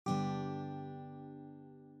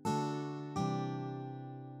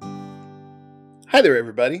Hi there,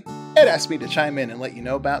 everybody. Ed asked me to chime in and let you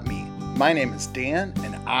know about me. My name is Dan,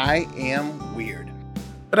 and I am weird.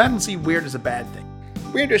 But I don't see weird as a bad thing.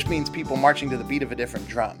 Weird just means people marching to the beat of a different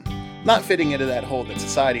drum, not fitting into that hole that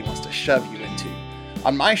society wants to shove you into.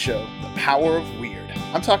 On my show, The Power of Weird,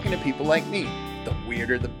 I'm talking to people like me. The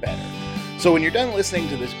weirder, the better. So when you're done listening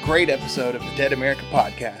to this great episode of the Dead America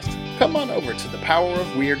podcast, come on over to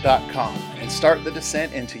thepowerofweird.com and start the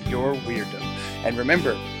descent into your weirdom. And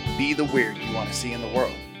remember, be the weird you want to see in the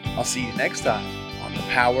world. I'll see you next time on The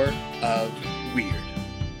Power of Weird.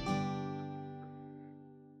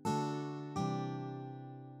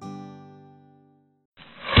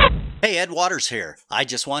 Hey, Ed Waters here. I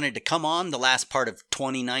just wanted to come on the last part of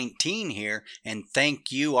 2019 here and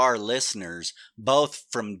thank you, our listeners, both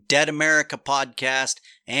from Dead America Podcast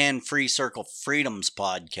and Free Circle Freedoms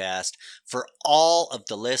Podcast, for all of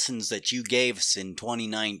the listens that you gave us in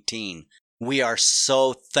 2019. We are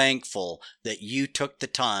so thankful that you took the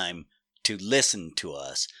time to listen to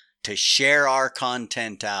us, to share our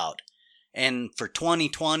content out. And for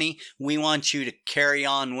 2020, we want you to carry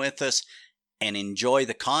on with us and enjoy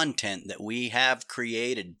the content that we have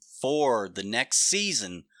created for the next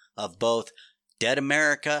season of both Dead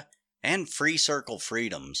America and Free Circle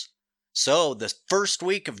Freedoms. So the first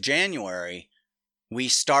week of January, we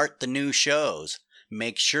start the new shows.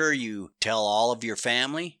 Make sure you tell all of your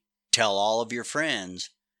family, tell all of your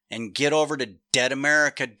friends, and get over to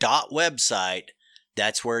deadamerica.website.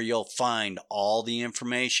 That's where you'll find all the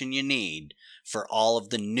information you need for all of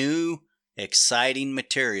the new, exciting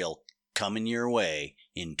material coming your way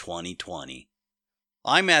in 2020.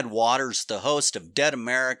 I'm Ed Waters, the host of Dead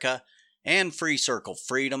America and Free Circle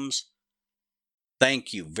Freedoms.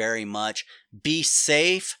 Thank you very much. Be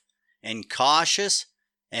safe and cautious,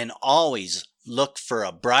 and always look for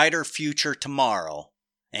a brighter future tomorrow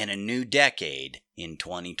and a new decade in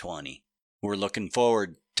 2020. We're looking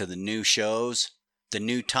forward to the new shows, the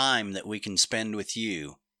new time that we can spend with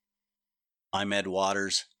you. I'm Ed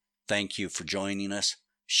Waters. Thank you for joining us.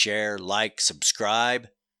 Share, like, subscribe,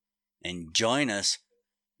 and join us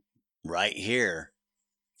right here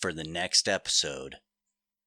for the next episode.